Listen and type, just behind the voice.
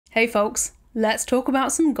Hey folks, let's talk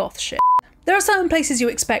about some goth shit. There are certain places you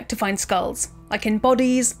expect to find skulls, like in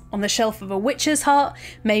bodies, on the shelf of a witch's hut,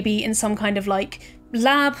 maybe in some kind of like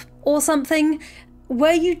lab or something.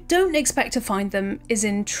 Where you don't expect to find them is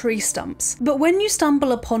in tree stumps. But when you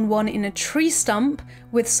stumble upon one in a tree stump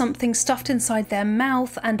with something stuffed inside their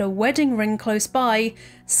mouth and a wedding ring close by,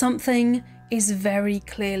 something is very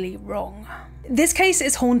clearly wrong. This case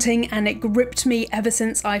is haunting and it gripped me ever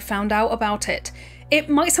since I found out about it. It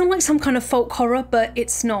might sound like some kind of folk horror, but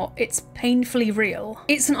it's not. It's painfully real.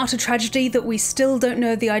 It's an utter tragedy that we still don't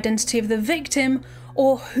know the identity of the victim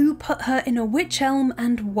or who put her in a witch elm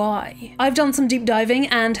and why. I've done some deep diving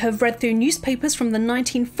and have read through newspapers from the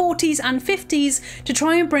 1940s and 50s to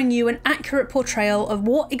try and bring you an accurate portrayal of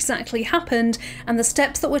what exactly happened and the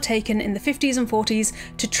steps that were taken in the 50s and 40s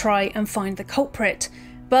to try and find the culprit.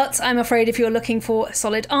 But I'm afraid if you're looking for a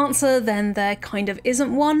solid answer, then there kind of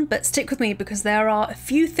isn't one, but stick with me because there are a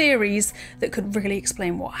few theories that could really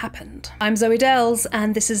explain what happened. I'm Zoe Dels,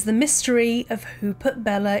 and this is the mystery of who put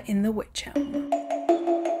Bella in the witch elm.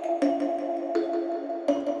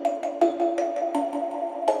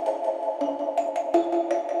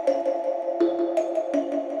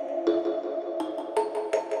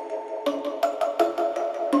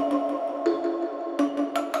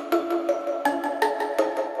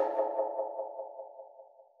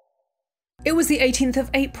 It was the 18th of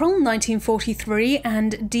April 1943,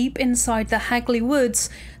 and deep inside the Hagley Woods,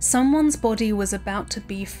 someone's body was about to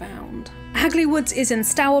be found. Hagley Woods is in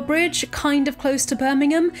Stourbridge, kind of close to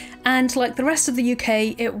Birmingham, and like the rest of the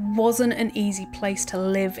UK, it wasn't an easy place to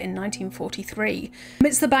live in 1943.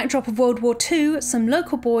 Amidst the backdrop of World War II, some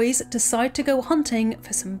local boys decide to go hunting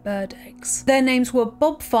for some bird eggs. Their names were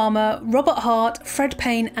Bob Farmer, Robert Hart, Fred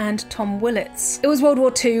Payne, and Tom Willits. It was World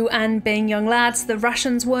War II, and being young lads, the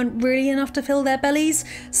rations weren't really enough to fill their bellies,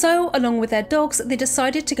 so along with their dogs, they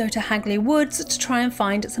decided to go to Hagley Woods to try and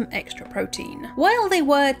find some extra protein. While they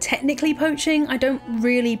were technically poaching, I don't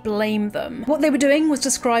really blame them. What they were doing was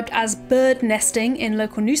described as bird nesting in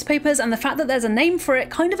local newspapers, and the fact that there's a name for it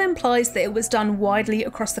kind of implies that it was done widely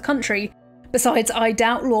across the country. Besides, I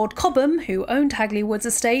doubt Lord Cobham, who owned Hagley Woods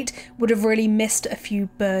estate, would have really missed a few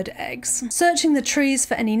bird eggs. Searching the trees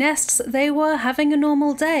for any nests, they were having a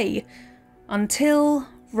normal day. Until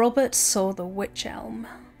Robert saw the witch elm.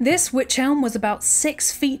 This witch elm was about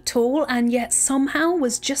 6 feet tall and yet somehow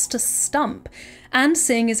was just a stump. And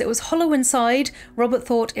seeing as it was hollow inside, Robert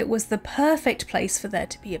thought it was the perfect place for there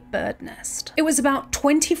to be a bird nest. It was about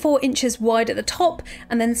 24 inches wide at the top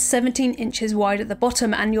and then 17 inches wide at the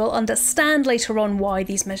bottom, and you'll understand later on why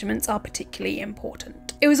these measurements are particularly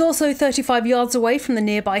important. It was also 35 yards away from the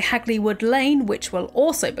nearby Hagley Wood Lane, which will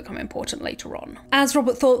also become important later on. As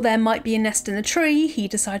Robert thought there might be a nest in the tree, he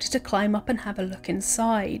decided to climb up and have a look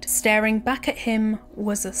inside. Staring back at him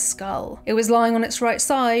was a skull. It was lying on its right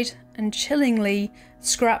side, and chillingly,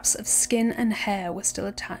 scraps of skin and hair were still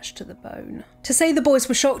attached to the bone. To say the boys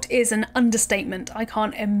were shocked is an understatement. I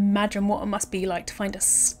can't imagine what it must be like to find a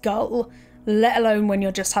skull, let alone when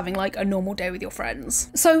you're just having like a normal day with your friends.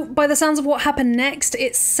 So by the sounds of what happened next,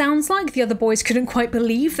 it sounds like the other boys couldn't quite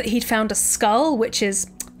believe that he'd found a skull, which is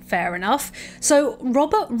fair enough. So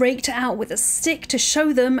Robert raked it out with a stick to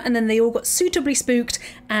show them, and then they all got suitably spooked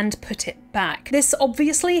and put it back. This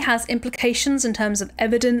obviously has implications in terms of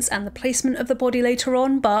evidence and the placement of the body later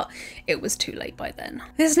on, but it was too late by then.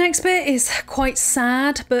 This next bit is quite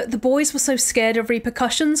sad, but the boys were so scared of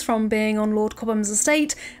repercussions from being on Lord Cobham's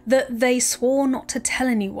estate that they swore not to tell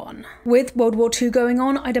anyone. With World War II going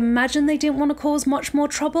on, I'd imagine they didn't want to cause much more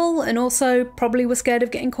trouble, and also probably were scared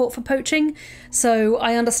of getting caught for poaching, so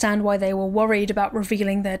I understand why they were worried about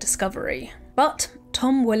revealing their discovery. But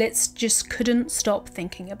Tom Willits just couldn't stop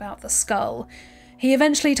thinking about the skull. He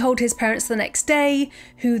eventually told his parents the next day,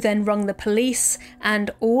 who then rung the police, and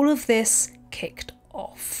all of this kicked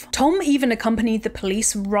off. Tom even accompanied the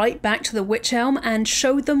police right back to the witch elm and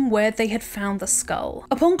showed them where they had found the skull.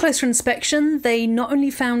 Upon closer inspection, they not only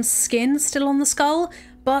found skin still on the skull,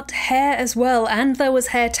 but hair as well, and there was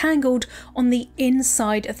hair tangled on the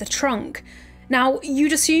inside of the trunk. Now,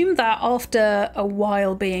 you'd assume that after a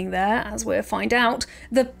while being there, as we'll find out,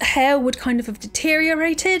 the hair would kind of have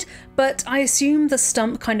deteriorated, but I assume the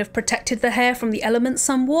stump kind of protected the hair from the elements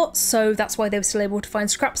somewhat, so that's why they were still able to find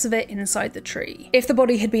scraps of it inside the tree. If the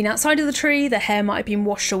body had been outside of the tree, the hair might have been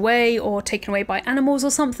washed away or taken away by animals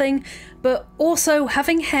or something, but also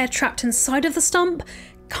having hair trapped inside of the stump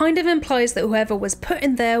kind of implies that whoever was put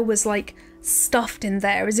in there was like stuffed in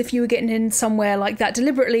there, as if you were getting in somewhere like that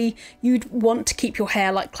deliberately. You'd want to keep your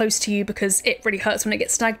hair like close to you because it really hurts when it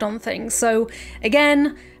gets snagged on things. So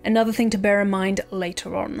again, another thing to bear in mind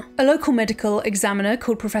later on. A local medical examiner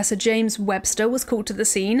called Professor James Webster was called to the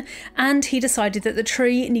scene, and he decided that the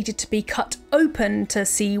tree needed to be cut open to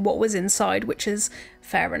see what was inside, which is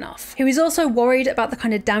fair enough. He was also worried about the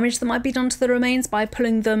kind of damage that might be done to the remains by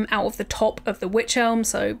pulling them out of the top of the wych elm,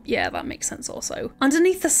 so yeah, that makes sense also.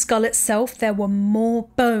 Underneath the skull itself, there were more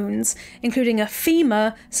bones, including a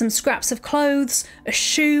femur, some scraps of clothes, a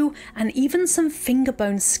shoe, and even some finger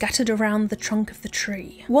bones scattered around the trunk of the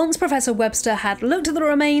tree. Once Professor Webster had looked at the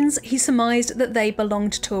remains, he surmised that they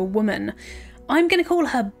belonged to a woman. I'm going to call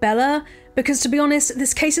her Bella, because to be honest,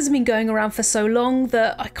 this case has been going around for so long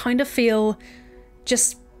that I kind of feel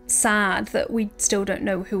just sad that we still don't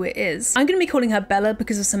know who it is. I'm going to be calling her Bella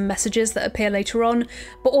because of some messages that appear later on,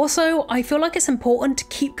 but also I feel like it's important to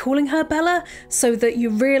keep calling her Bella so that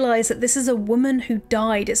you realise that this is a woman who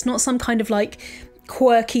died. It's not some kind of like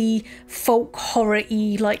quirky, folk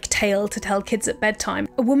horror-y like tale to tell kids at bedtime.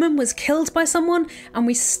 A woman was killed by someone and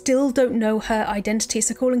we still don't know her identity,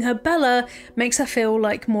 so calling her Bella makes her feel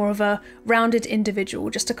like more of a rounded individual,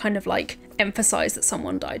 just to kind of like emphasise that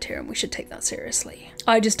someone died here and we should take that seriously.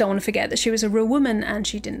 I just don't want to forget that she was a real woman and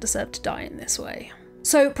she didn't deserve to die in this way.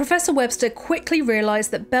 So Professor Webster quickly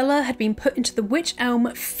realised that Bella had been put into the wych elm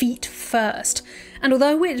feet first, and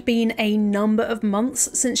although it had been a number of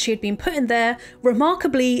months since she had been put in there,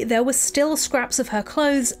 remarkably there were still scraps of her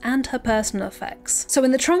clothes and her personal effects. So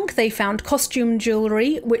in the trunk they found costume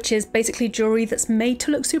jewellery, which is basically jewellery that's made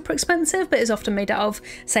to look super expensive but is often made out of,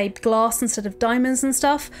 say, glass instead of diamonds and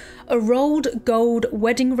stuff, a rolled gold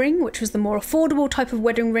wedding ring, which was the more affordable type of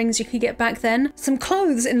wedding rings you could get back then, some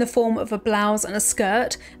clothes in the form of a blouse and a skirt,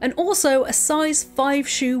 and also a size 5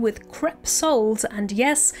 shoe with crepe soles, and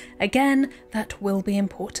yes, again, that will be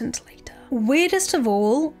important later. Weirdest of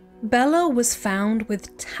all, Bella was found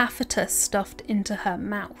with taffeta stuffed into her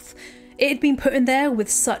mouth. It had been put in there with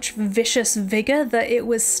such vicious vigour that it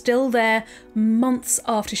was still there months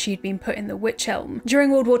after she had been put in the wych elm.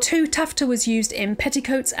 During World War II, taffeta was used in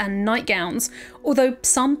petticoats and nightgowns, although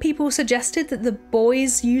some people suggested that the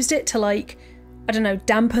boys used it to, like, I don't know,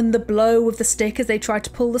 dampen the blow of the stick as they tried to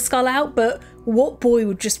pull the skull out, but what boy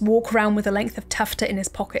would just walk around with a length of taffeta in his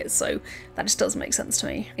pocket? So that just doesn't make sense to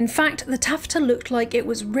me. In fact, the taffeta looked like it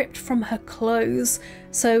was ripped from her clothes,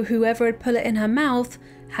 so whoever had put it in her mouth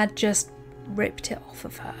had just ripped it off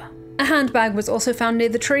of her. A handbag was also found near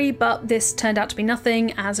the tree, but this turned out to be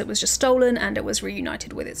nothing as it was just stolen and it was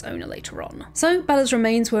reunited with its owner later on. So Bella's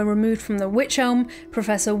remains were removed from the wych elm,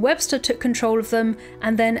 Professor Webster took control of them,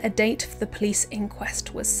 and then a date for the police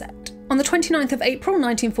inquest was set. On the 29th of April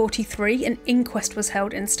 1943, an inquest was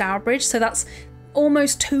held in Stourbridge, so that's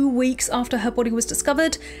almost 2 weeks after her body was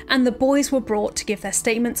discovered, and the boys were brought to give their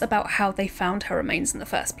statements about how they found her remains in the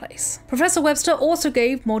first place. Professor Webster also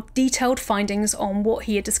gave more detailed findings on what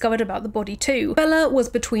he had discovered about the body too. Bella was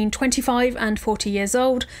between 25 and 40 years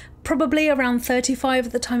old, probably around 35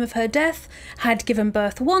 at the time of her death, had given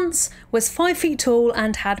birth once, was 5 feet tall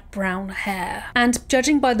and had brown hair. And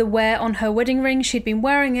judging by the wear on her wedding ring, she'd been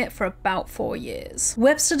wearing it for about 4 years.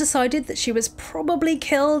 Webster decided that she was probably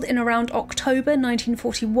killed in around October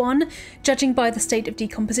 1941, judging by the state of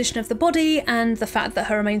decomposition of the body and the fact that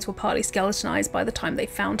her remains were partly skeletonized by the time they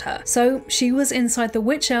found her. So she was inside the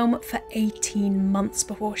wych elm for 18 months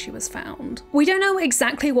before she was found. We don't know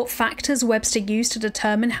exactly what factors Webster used to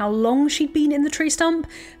determine how long she'd been in the tree stump,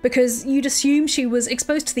 because you'd assume she was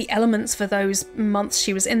exposed to the elements for those months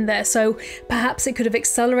she was in there, so perhaps it could have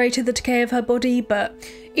accelerated the decay of her body, but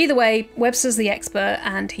either way, Webster's the expert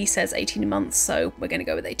and he says 18 months, so we're going to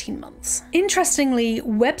go with 18 months. Interestingly,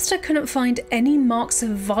 Webster couldn't find any marks of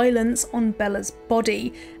violence on Bella's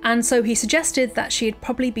body, and so he suggested that she had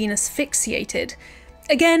probably been asphyxiated.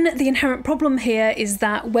 Again, the inherent problem here is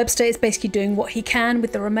that Webster is basically doing what he can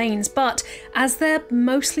with the remains, but as they're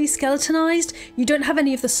mostly skeletonized, you don't have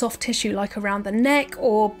any of the soft tissue like around the neck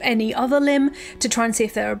or any other limb to try and see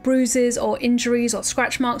if there are bruises or injuries or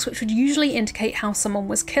scratch marks, which would usually indicate how someone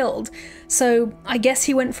was killed. So I guess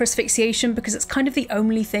he went for asphyxiation because it's kind of the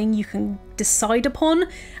only thing you can decide upon,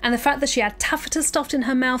 and the fact that she had taffeta stuffed in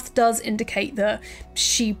her mouth does indicate that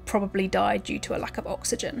she probably died due to a lack of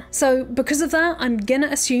oxygen. So because of that, I'm gonna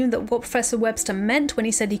assume that what Professor Webster meant when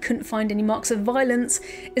he said he couldn't find any marks of violence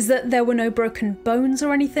is that there were no broken bones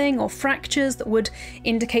or anything, or fractures that would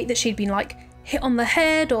indicate that she'd been like hit on the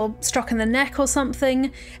head or struck in the neck or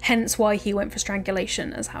something, hence why he went for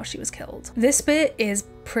strangulation as how she was killed. This bit is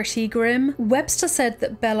pretty grim. Webster said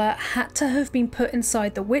that Bella had to have been put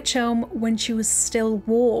inside the wych elm when she was still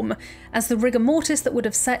warm, as the rigor mortis that would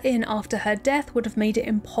have set in after her death would have made it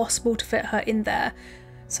impossible to fit her in there.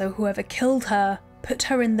 So whoever killed her put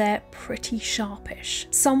her in there pretty sharpish.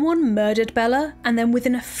 Someone murdered Bella and then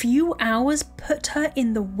within a few hours put her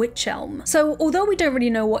in the Wych Elm. So although we don't really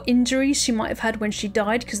know what injuries she might have had when she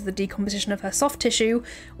died because of the decomposition of her soft tissue,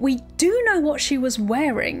 we do know what she was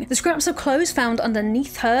wearing. The scraps of clothes found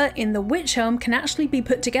underneath her in the Wych Elm can actually be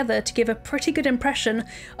put together to give a pretty good impression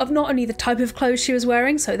of not only the type of clothes she was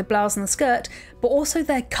wearing, so the blouse and the skirt, but also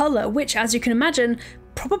their colour, which, as you can imagine,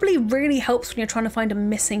 probably really helps when you're trying to find a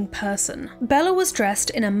missing person. Bella was dressed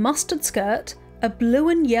in a mustard skirt, a blue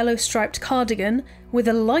and yellow striped cardigan with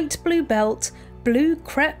a light blue belt, blue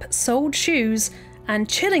crepe-soled shoes, and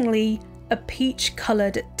chillingly, a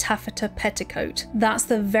peach-coloured taffeta petticoat. That's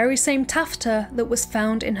the very same taffeta that was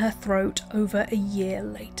found in her throat over a year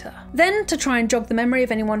later. Then, to try and jog the memory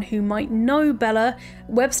of anyone who might know Bella,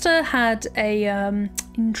 Webster had a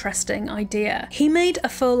interesting idea. He made a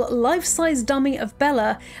full life-size dummy of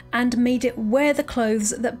Bella and made it wear the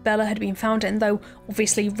clothes that Bella had been found in, though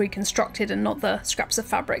obviously reconstructed and not the scraps of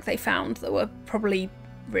fabric they found that were probably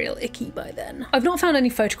real icky by then. I've not found any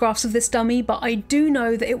photographs of this dummy, but I do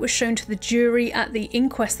know that it was shown to the jury at the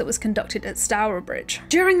inquest that was conducted at Stourbridge.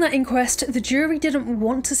 During that inquest, the jury didn't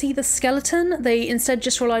want to see the skeleton, they instead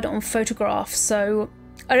just relied on photographs, so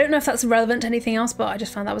I don't know if that's relevant to anything else, but I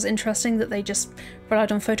just found that was interesting that they just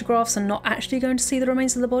relied on photographs and not actually going to see the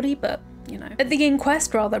remains of the body, but you know. At the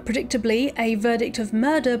inquest, rather predictably, a verdict of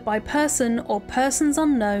murder by person or persons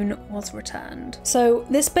unknown was returned. So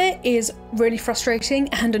this bit is really frustrating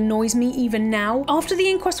and annoys me even now. After the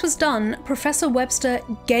inquest was done, Professor Webster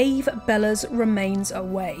gave Bella's remains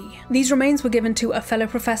away. These remains were given to a fellow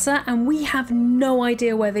professor and we have no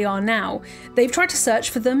idea where they are now. They've tried to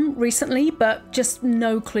search for them recently, but just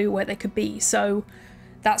no clue where they could be, so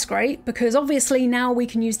that's great, because obviously now we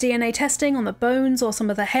can use DNA testing on the bones or some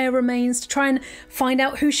of the hair remains to try and find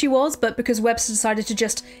out who she was, but because Webster decided to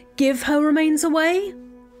just give her remains away,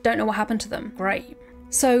 don't know what happened to them. Great.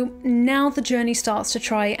 So now the journey starts to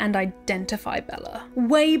try and identify Bella.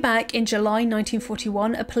 Way back in July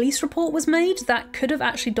 1941, a police report was made that could have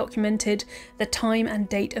actually documented the time and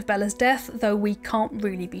date of Bella's death, though we can't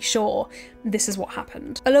really be sure. This is what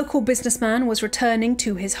happened. A local businessman was returning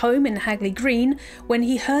to his home in Hagley Green when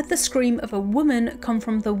he heard the scream of a woman come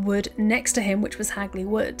from the wood next to him, which was Hagley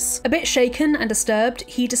Woods. A bit shaken and disturbed,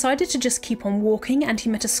 he decided to just keep on walking and he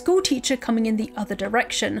met a schoolteacher coming in the other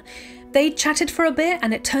direction. They chatted for a bit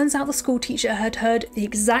and it turns out the schoolteacher had heard the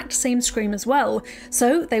exact same scream as well,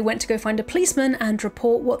 so they went to go find a policeman and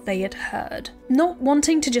report what they had heard. Not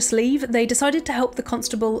wanting to just leave, they decided to help the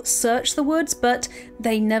constable search the woods, but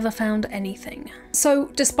they never found anything. So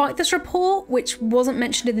despite this report, which wasn't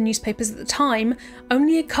mentioned in the newspapers at the time,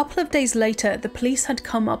 only a couple of days later the police had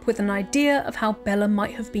come up with an idea of how Bella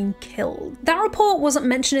might have been killed. That report wasn't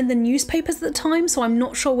mentioned in the newspapers at the time, so I'm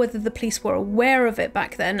not sure whether the police were aware of it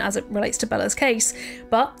back then as it relates to Bella's case,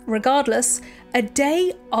 but regardless, a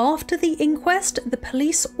day after the inquest, the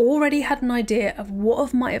police already had an idea of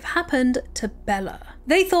what might have happened to Bella.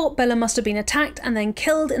 They thought Bella must have been attacked and then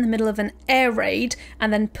killed in the middle of an air raid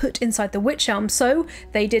and then put inside the Wych Elm, so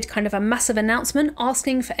they did kind of a massive announcement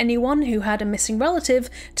asking for anyone who had a missing relative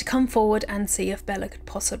to come forward and see if Bella could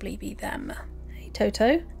possibly be them. Hey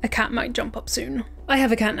Toto, a cat might jump up soon. I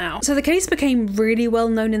have a cat now. So the case became really well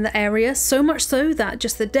known in the area, so much so that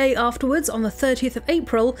just the day afterwards, on the 30th of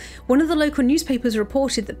April, one of the local newspapers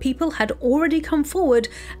reported that people had already come forward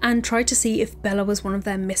and tried to see if Bella was one of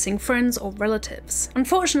their missing friends or relatives.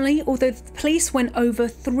 Unfortunately, although the police went over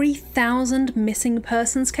 3,000 missing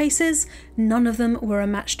persons cases, none of them were a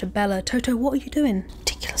match to Bella. Toto, what are you doing?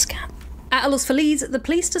 Ridiculous cat. At a loss for leads, the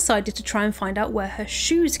police decided to try and find out where her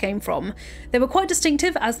shoes came from. They were quite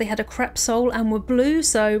distinctive as they had a crepe sole and were blue,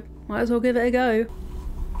 so might as well give it a go.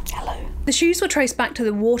 Hello. The shoes were traced back to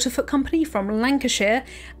the Waterfoot Company from Lancashire,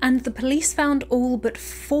 and the police found all but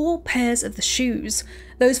 4 pairs of the shoes.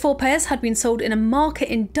 Those 4 pairs had been sold in a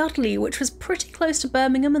market in Dudley, which was pretty close to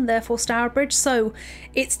Birmingham and therefore Stourbridge, so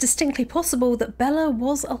it's distinctly possible that Bella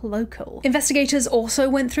was a local. Investigators also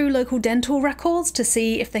went through local dental records to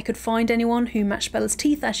see if they could find anyone who matched Bella's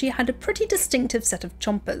teeth, as she had a pretty distinctive set of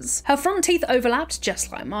chompers. Her front teeth overlapped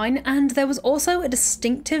just like mine, and there was also a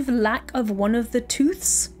distinctive lack of one of the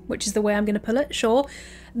tooths, which is the way I'm going to pull it, sure,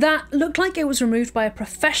 that looked like it was removed by a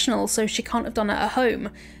professional, so she can't have done it at home.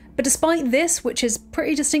 But despite this, which is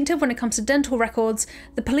pretty distinctive when it comes to dental records,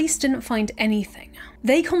 the police didn't find anything.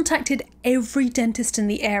 They contacted every dentist in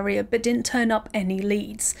the area but didn't turn up any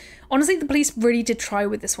leads. Honestly, the police really did try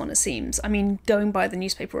with this one, it seems. I mean, going by the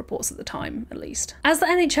newspaper reports at the time, at least. As the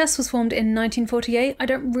NHS was formed in 1948, I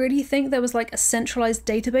don't really think there was like a centralised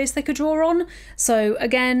database they could draw on, so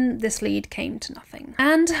again, this lead came to nothing.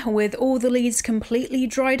 And with all the leads completely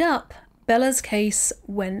dried up, Bella's case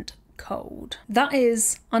went cold. That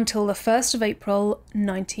is, until the 1st of April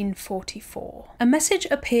 1944. A message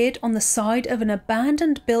appeared on the side of an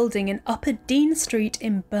abandoned building in Upper Dean Street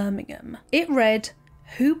in Birmingham. It read,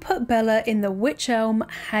 "Who put Bella in the Wych Elm,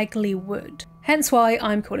 Hagley Wood?" Hence why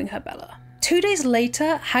I'm calling her Bella. 2 days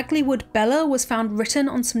later, Hagley Wood Bella was found written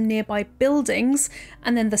on some nearby buildings,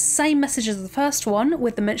 and then the same message as the first one,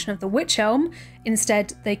 with the mention of the Wych Elm,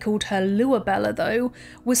 instead they called her Lure Bella though,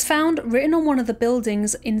 was found written on one of the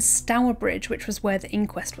buildings in Stourbridge, which was where the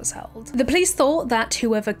inquest was held. The police thought that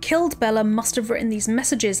whoever killed Bella must have written these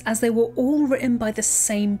messages as they were all written by the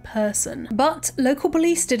same person. But local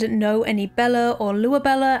police didn't know any Bella or Lure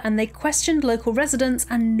Bella, and they questioned local residents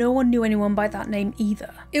and no one knew anyone by that name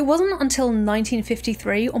either. It wasn't until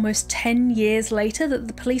 1953, almost 10 years later, that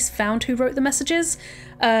the police found who wrote the messages,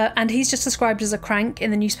 and he's just described as a crank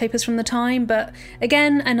in the newspapers from the time, but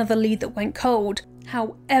again, another lead that went cold.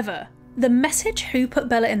 However, the message "Who put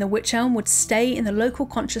Bella in the Wych Elm" would stay in the local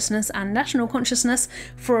consciousness and national consciousness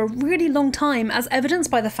for a really long time, as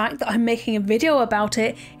evidenced by the fact that I'm making a video about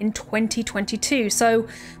it in 2022. So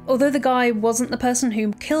although the guy wasn't the person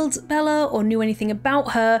who killed Bella or knew anything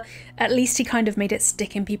about her, at least he kind of made it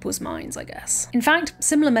stick in people's minds, I guess. In fact,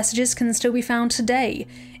 similar messages can still be found today.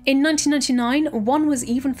 In 1999, one was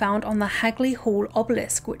even found on the Hagley Hall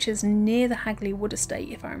obelisk, which is near the Hagley Wood estate,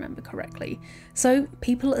 if I remember correctly. So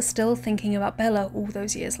people are still thinking about Bella all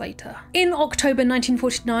those years later. In October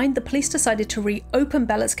 1949, the police decided to reopen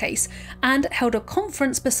Bella's case and held a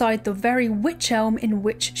conference beside the very Wych Elm in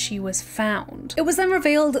which she was found. It was then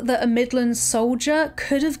revealed that a Midlands soldier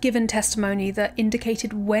could have given testimony that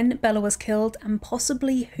indicated when Bella was killed and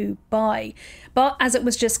possibly who by. But as it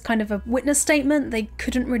was just kind of a witness statement, they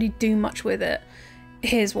couldn't really do much with it.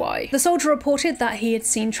 Here's why. The soldier reported that he had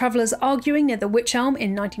seen travellers arguing near the Wych Elm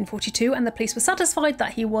in 1942, and the police were satisfied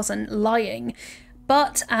that he wasn't lying.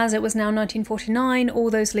 But as it was now 1949, all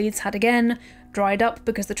those leads had again dried up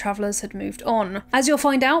because the travellers had moved on. As you'll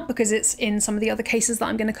find out, because it's in some of the other cases that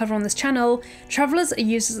I'm going to cover on this channel, travellers are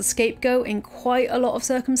used as a scapegoat in quite a lot of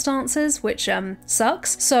circumstances, which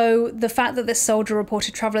sucks. So the fact that this soldier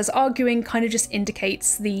reported travellers arguing kind of just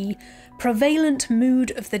indicates the prevalent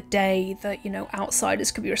mood of the day that, you know,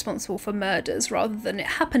 outsiders could be responsible for murders rather than it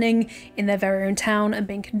happening in their very own town and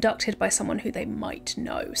being conducted by someone who they might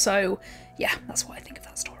know. So yeah, that's what I think of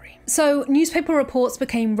that story. So newspaper reports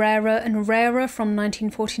became rarer and rarer from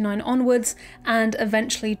 1949 onwards and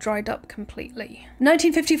eventually dried up completely.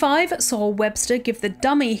 1955 saw Webster give the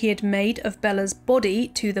dummy he had made of Bella's body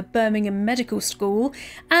to the Birmingham Medical School,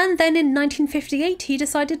 and then in 1958 he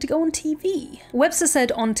decided to go on TV. Webster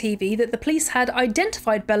said on TV that the police had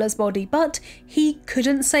identified Bella's body, but he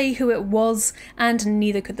couldn't say who it was, and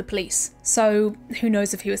neither could the police. So who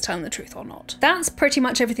knows if he was telling the truth or not. That's pretty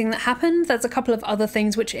much everything that happened. There's a couple of other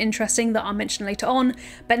things which are interesting that I'll mention later on,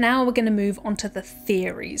 but now we're going to move on to the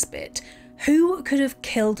theories bit. Who could have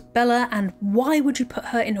killed Bella and why would you put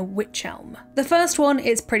her in a Wych Elm? The first one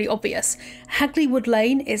is pretty obvious. Hagley Wood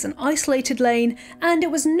Lane is an isolated lane and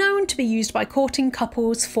it was known to be used by courting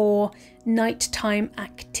couples for nighttime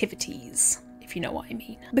activities, if you know what I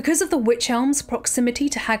mean. Because of the Wych Elm's proximity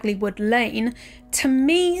to Hagley Wood Lane, to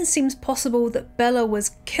me it seems possible that Bella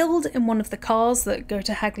was killed in one of the cars that go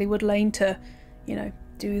to Hagley Wood Lane to, you know,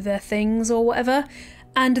 do their things or whatever,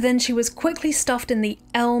 and then she was quickly stuffed in the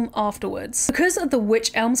elm afterwards. Because of the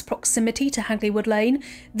Wych Elm's proximity to Hagley Wood Lane,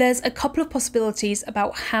 there's a couple of possibilities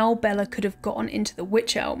about how Bella could have gotten into the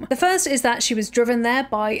Wych Elm. The first is that she was driven there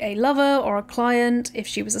by a lover or a client, if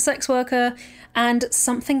she was a sex worker, and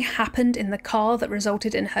something happened in the car that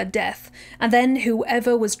resulted in her death. And then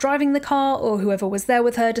whoever was driving the car or whoever was there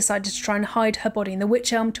with her decided to try and hide her body in the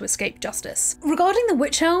Wych Elm to escape justice. Regarding the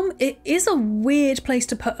Wych Elm, it is a weird place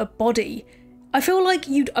to put a body. I feel like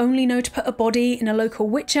you'd only know to put a body in a local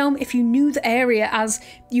Wych Elm if you knew the area, as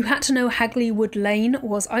you had to know Hagley Wood Lane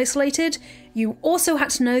was isolated. You also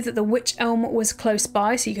had to know that the Wych Elm was close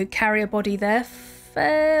by so you could carry a body there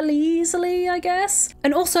fairly easily, I guess.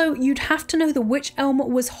 And also, you'd have to know the Wych Elm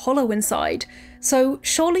was hollow inside, so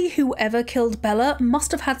surely whoever killed Bella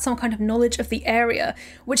must have had some kind of knowledge of the area,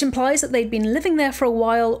 which implies that they'd been living there for a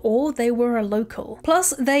while or they were a local.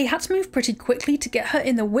 Plus, they had to move pretty quickly to get her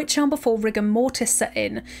in the Wych Elm before rigor mortis set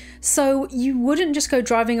in, so you wouldn't just go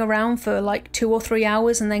driving around for like 2 or 3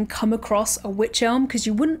 hours and then come across a Wych Elm, because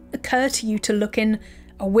you wouldn't occur to you to look in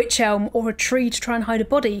a Wych Elm or a tree to try and hide a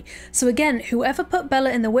body. So again, whoever put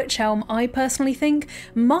Bella in the Wych Elm, I personally think,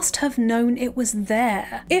 must have known it was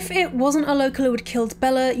there. If it wasn't a local who had killed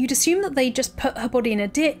Bella, you'd assume that they just put her body in a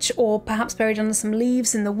ditch, or perhaps buried under some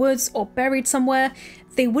leaves in the woods, or buried somewhere.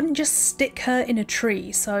 They wouldn't just stick her in a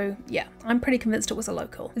tree, so yeah, I'm pretty convinced it was a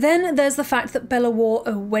local. Then there's the fact that Bella wore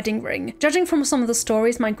a wedding ring. Judging from some of the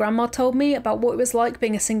stories my grandma told me about what it was like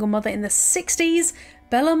being a single mother in the 60s,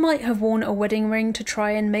 Bella might have worn a wedding ring to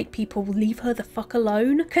try and make people leave her the fuck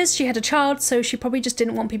alone, because she had a child, so she probably just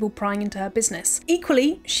didn't want people prying into her business.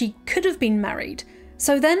 Equally, she could have been married.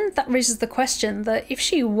 So then that raises the question that if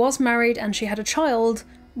she was married and she had a child,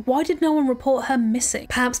 why did no one report her missing?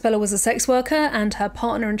 Perhaps Bella was a sex worker and her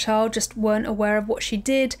partner and child just weren't aware of what she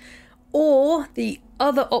did, or the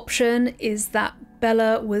other option is that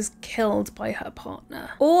Bella was killed by her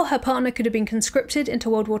partner. Or her partner could have been conscripted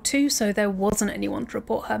into World War II, so there wasn't anyone to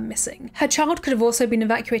report her missing. Her child could have also been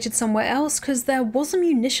evacuated somewhere else, because there was a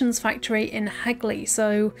munitions factory in Hagley,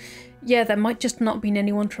 so yeah, there might just not been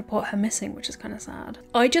anyone to report her missing, which is kind of sad.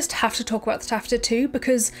 I just have to talk about the taffeta too,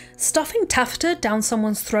 because stuffing taffeta down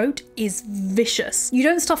someone's throat is vicious. You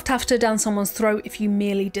don't stuff taffeta down someone's throat if you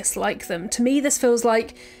merely dislike them. To me, this feels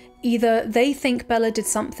like either they think Bella did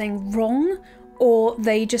something wrong, or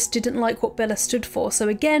they just didn't like what Bella stood for. So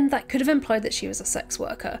again, that could have implied that she was a sex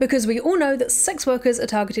worker, because we all know that sex workers are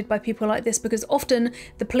targeted by people like this because often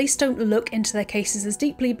the police don't look into their cases as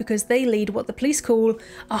deeply because they lead what the police call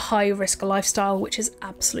a high-risk lifestyle, which is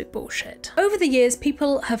absolute bullshit. Over the years,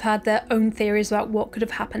 people have had their own theories about what could have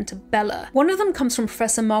happened to Bella. One of them comes from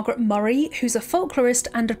Professor Margaret Murray, who's a folklorist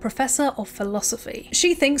and a professor of philosophy.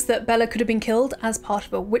 She thinks that Bella could have been killed as part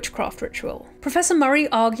of a witchcraft ritual. Professor Murray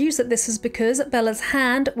argues that this is because Bella's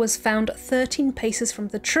hand was found 13 paces from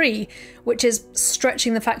the tree, which is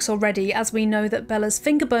stretching the facts already, as we know that Bella's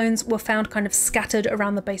finger bones were found kind of scattered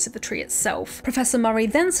around the base of the tree itself. Professor Murray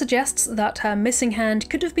then suggests that her missing hand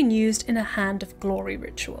could have been used in a Hand of Glory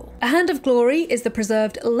ritual. A Hand of Glory is the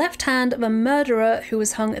preserved left hand of a murderer who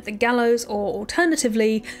was hung at the gallows, or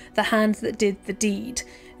alternatively, the hand that did the deed.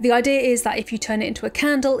 The idea is that if you turn it into a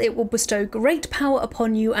candle, it will bestow great power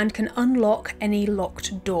upon you and can unlock any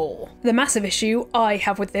locked door. The massive issue I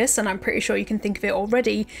have with this, and I'm pretty sure you can think of it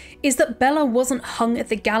already, is that Bella wasn't hung at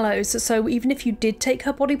the gallows, so even if you did take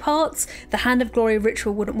her body parts, the Hand of Glory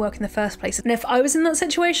ritual wouldn't work in the first place. And if I was in that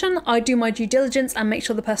situation, I'd do my due diligence and make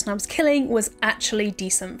sure the person I was killing was actually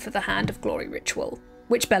decent for the Hand of Glory ritual,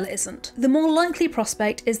 which Bella isn't. The more likely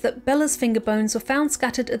prospect is that Bella's finger bones were found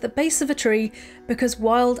scattered at the base of a tree because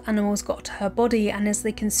wild animals got to her body, and as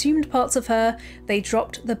they consumed parts of her, they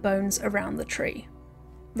dropped the bones around the tree.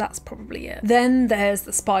 That's probably it. Then there's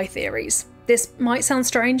the spy theories. This might sound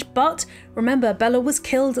strange, but remember, Bella was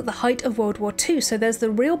killed at the height of World War II, so there's the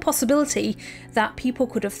real possibility that people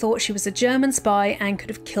could have thought she was a German spy and could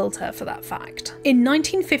have killed her for that fact. In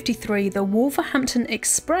 1953, the Wolverhampton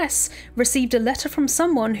Express received a letter from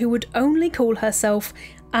someone who would only call herself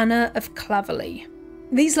Anna of Claverley.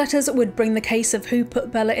 These letters would bring the case of who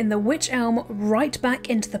put Bella in the Wych Elm right back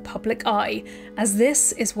into the public eye, as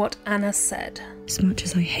this is what Anna said. As much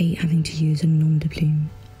as I hate having to use a nom de plume,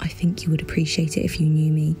 I think you would appreciate it if you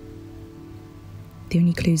knew me. The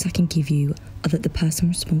only clues I can give you are that the person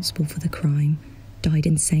responsible for the crime died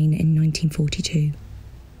insane in 1942,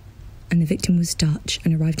 and the victim was Dutch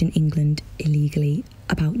and arrived in England illegally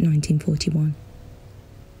about 1941.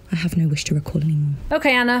 I have no wish to recall anymore.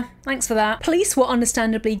 Okay, Anna, thanks for that. Police were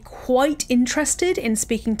understandably quite interested in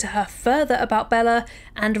speaking to her further about Bella,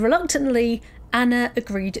 and reluctantly, Anna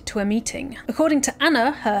agreed to a meeting. According to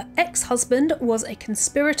Anna, her ex-husband was a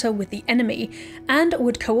conspirator with the enemy and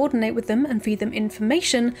would coordinate with them and feed them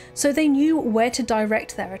information so they knew where to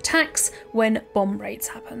direct their attacks when bomb raids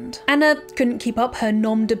happened. Anna couldn't keep up her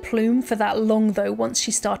nom de plume for that long though once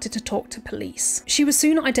she started to talk to police. She was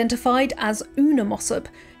soon identified as Una Mossop,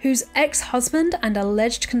 whose ex-husband and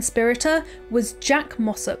alleged conspirator was Jack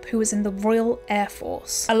Mossop, who was in the Royal Air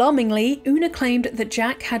Force. Alarmingly, Una claimed that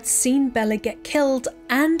Jack had seen Bella get killed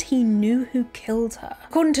and he knew who killed her.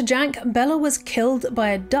 According to Jack, Bella was killed by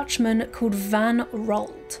a Dutchman called Van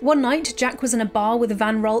Ralt. One night, Jack was in a bar with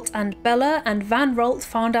Van Ralt and Van Ralt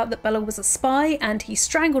found out that Bella was a spy and he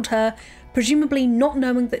strangled her, presumably not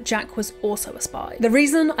knowing that Jack was also a spy. The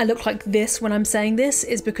reason I look like this when I'm saying this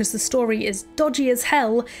is because the story is dodgy as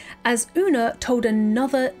hell, as Una told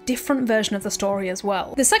another different version of the story as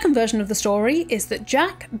well. The second version of the story is that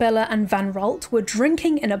Jack, Bella and Van Ralt were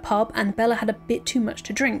drinking in a pub and Bella had a bit too much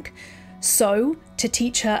to drink. So, to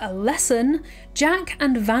teach her a lesson, Jack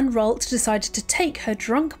and Van Ralt decided to take her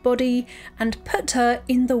drunk body and put her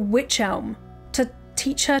in the Wych Elm. To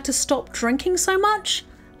teach her to stop drinking so much?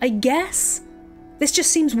 I guess? This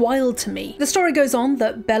just seems wild to me. The story goes on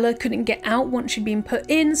that Bella couldn't get out once she'd been put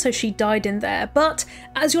in, so she died in there, but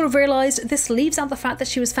as you'll have realised, this leaves out the fact that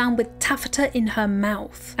she was found with taffeta in her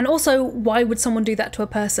mouth. And also, why would someone do that to a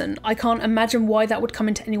person? I can't imagine why that would come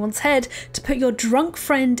into anyone's head, to put your drunk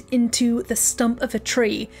friend into the stump of a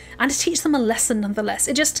tree, and to teach them a lesson nonetheless.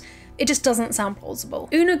 It just doesn't sound plausible.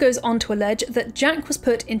 Una goes on to allege that Jack was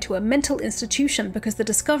put into a mental institution because the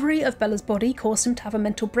discovery of Bella's body caused him to have a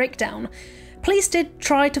mental breakdown. Police did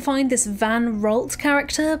try to find this Van Ralt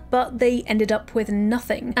character, but they ended up with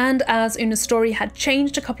nothing. And as Una's story had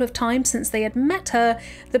changed a couple of times since they had met her,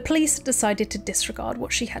 the police decided to disregard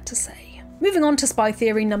what she had to say. Moving on to spy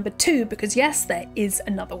theory number 2, because yes, there is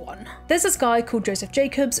another one. There's this guy called Joseph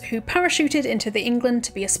Jacobs who parachuted into the England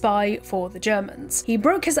to be a spy for the Germans. He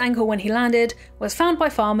broke his ankle when he landed, was found by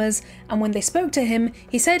farmers, and when they spoke to him,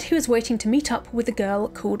 he said he was waiting to meet up with a girl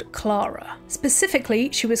called Clara.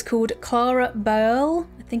 Specifically, she was called Clara Boel.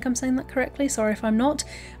 I think I'm saying that correctly, sorry if I'm not,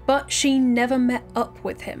 but she never met up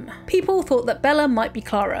with him. People thought that Bella might be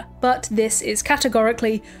Clara, but this is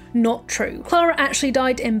categorically not true. Clara actually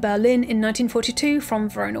died in Berlin in 1942 from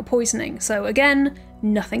veronal poisoning, so again,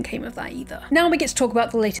 nothing came of that either. Now we get to talk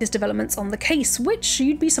about the latest developments on the case, which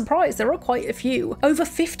you'd be surprised, there are quite a few. Over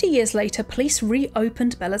 50 years later, police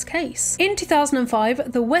reopened Bella's case. In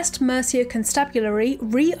 2005, the West Mercia Constabulary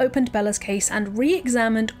reopened Bella's case and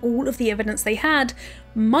re-examined all of the evidence they had,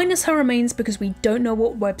 minus her remains because we don't know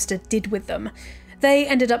what Webster did with them. They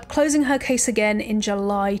ended up closing her case again in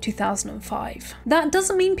July 2005. That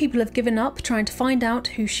doesn't mean people have given up trying to find out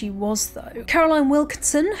who she was though. Caroline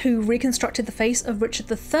Wilkinson, who reconstructed the face of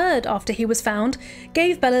Richard III after he was found,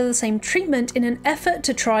 gave Bella the same treatment in an effort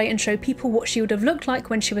to try and show people what she would have looked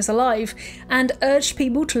like when she was alive, and urged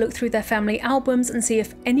people to look through their family albums and see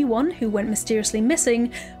if anyone who went mysteriously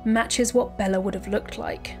missing matches what Bella would have looked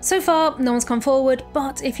like. So far, no one's come forward,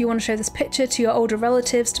 but if you want to show this picture to your older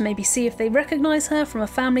relatives to maybe see if they recognise her from a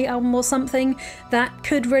family album or something, that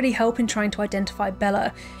could really help in trying to identify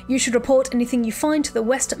Bella. You should report anything you find to the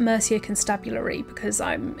West Mercia Constabulary, because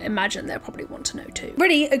I imagine they'll probably want to know too.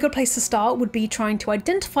 Really, a good place to start would be trying to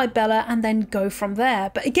identify Bella and then go from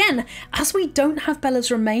there. But again, as we don't have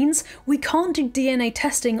Bella's remains, we can't do DNA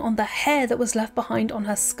testing on the hair that was left behind on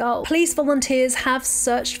her skull. Police volunteers have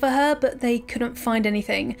searched for her, but they couldn't find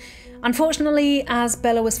anything. Unfortunately, as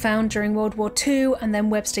Bella was found during World War II and then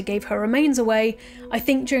Webster gave her remains away, I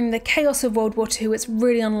think during the chaos of World War II it's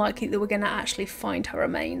really unlikely that we're going to actually find her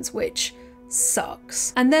remains, which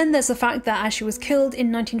sucks. And then there's the fact that as she was killed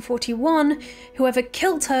in 1941, whoever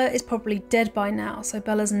killed her is probably dead by now, so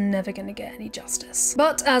Bella's never going to get any justice.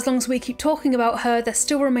 But as long as we keep talking about her, there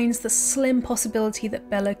still remains the slim possibility that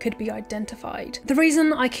Bella could be identified. The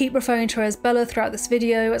reason I keep referring to her as Bella throughout this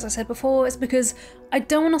video, as I said before, is because I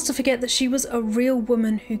don't want us to forget that she was a real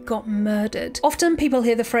woman who got murdered. Often people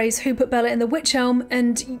hear the phrase "who put Bella in the Wych Elm"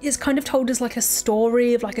 and it's kind of told as like a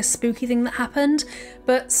story of like a spooky thing that happened,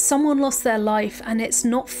 but someone lost their life and it's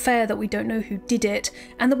not fair that we don't know who did it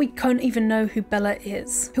and that we can't even know who Bella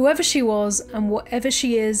is. Whoever she was and whatever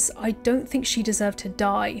she is, I don't think she deserved to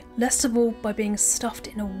die, least of all by being stuffed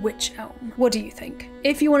in a Wych Elm. What do you think?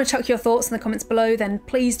 If you want to chuck your thoughts in the comments below, then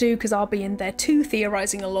please do, because I'll be in there too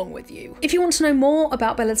theorising along with you. If you want to know more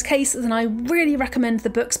about Bella's case, then I really recommend the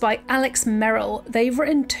books by Alex Merrill. They've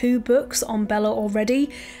written 2 books on Bella already,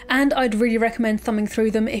 and I'd really recommend thumbing through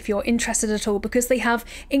them if you're interested at all, because they have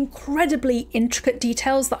incredibly intricate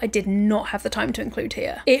details that I did not have the time to include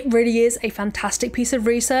here. It really is a fantastic piece of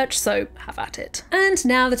research, so have at it. And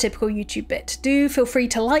now the typical YouTube bit. Do feel free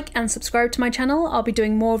to like and subscribe to my channel. I'll be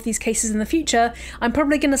doing more of these cases in the future. I'm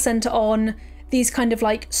probably going to centre on these kind of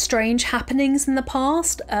like strange happenings in the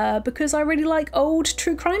past because I really like old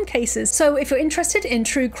true crime cases. So if you're interested in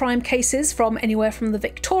true crime cases from anywhere from the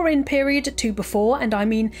Victorian period to before, and I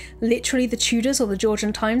mean literally the Tudors or the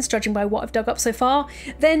Georgian times, judging by what I've dug up so far,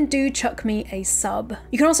 then do chuck me a sub.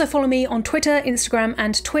 You can also follow me on Twitter, Instagram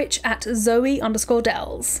and Twitch at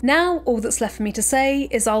Zoe_Dels. Now all that's left for me to say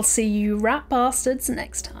is I'll see you rat bastards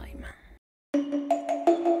next time.